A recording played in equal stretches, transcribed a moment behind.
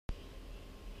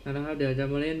นะครับเดี๋ยวจะ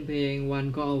มาเล่นเพลงวัน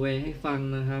ก็เอาไว้ให้ฟัง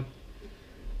นะครับ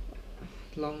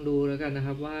ลองดูแล้วกันนะค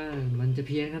รับว่ามันจะเ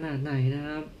พี้ยนขนาดไหนนะค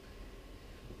รับ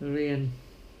เรียน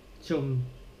ชม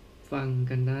ฟัง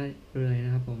กันได้เลยน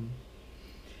ะครับผม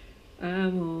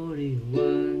I'm only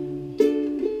one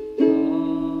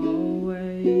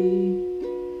always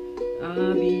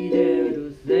I'll be there to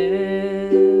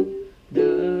save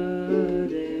the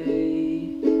day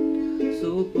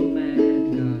Superman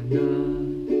gonna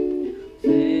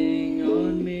sing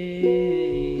on me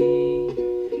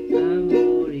I'm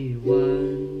only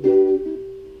one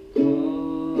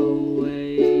always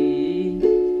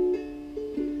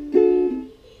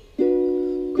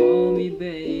Call me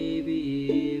baby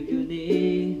if you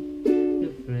need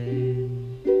a friend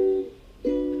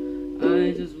I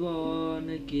just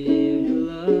wanna give you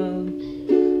love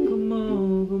Come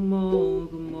on, come on,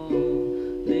 come on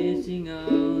Reaching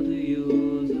out to you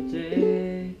so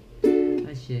take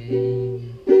a chance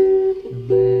No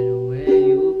matter where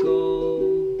you go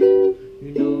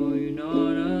You know you're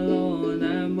not alone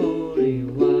I'm only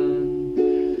one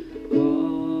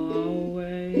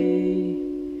always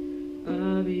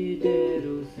I'll be there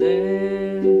to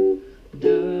save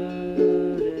the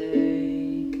day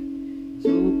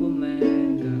Superman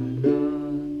gonna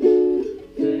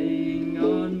sing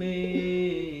on me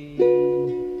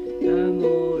I'm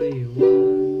only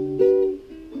one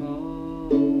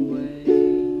always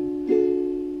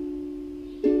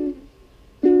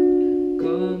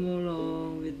Come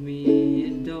along with me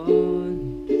and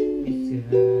don't be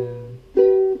scared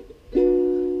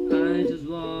I just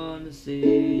wanna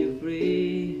see you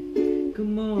free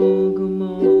Come on, come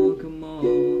on, come on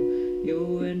You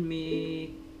and me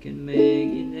can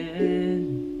make it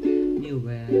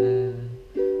anywhere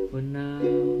For now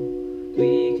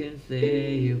we can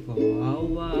stay here for a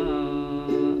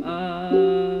while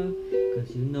Cause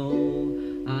you know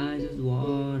I just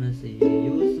wanna see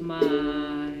you smile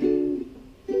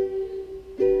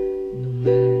No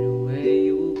matter where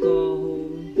you go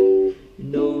You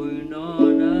know you're not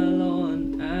alone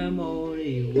I'm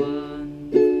only one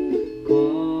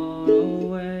call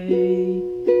away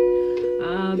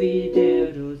I'll be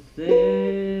there to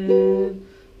save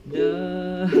the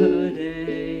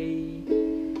day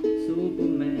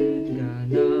Superman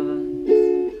gonna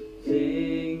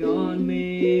sing on me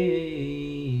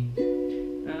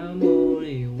I'm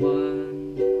only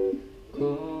one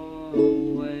call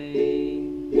away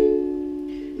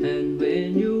And when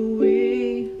you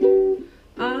weak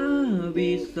I'll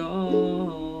be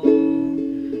strong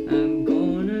I'm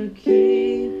gonna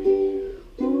keep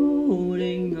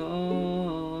holding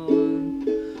on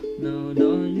No,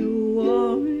 don't you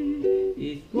worry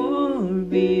It won't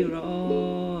be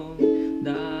wrong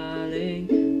Darling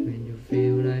When you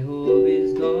feel like hope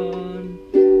is gone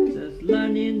Just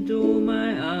run into my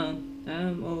arms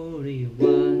I'm only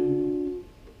one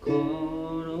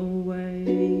call away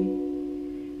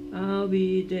I'll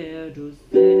be there to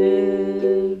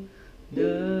save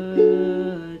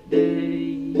the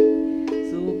day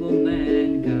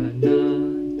Superman gonna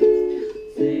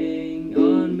sing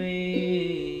on me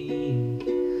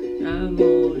I'm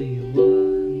only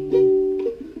one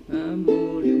I'm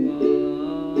only one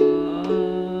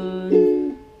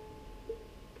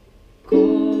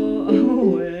call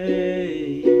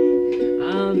away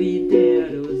I'll be there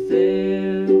to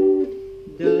save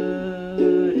the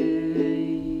day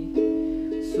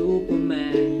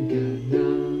Superman gonna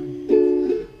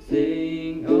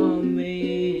sing on me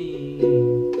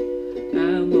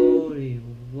I'm only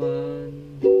one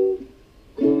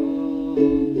call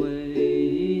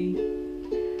away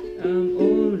I'm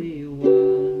only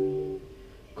one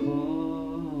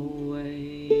call away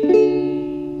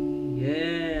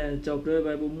yeah จบด้วยใบ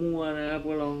บัวมั่วนะครับ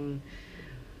ก็ลอง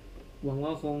หวังว่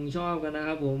าคงชอบกันนะค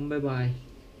รับผมบ๊ายบาย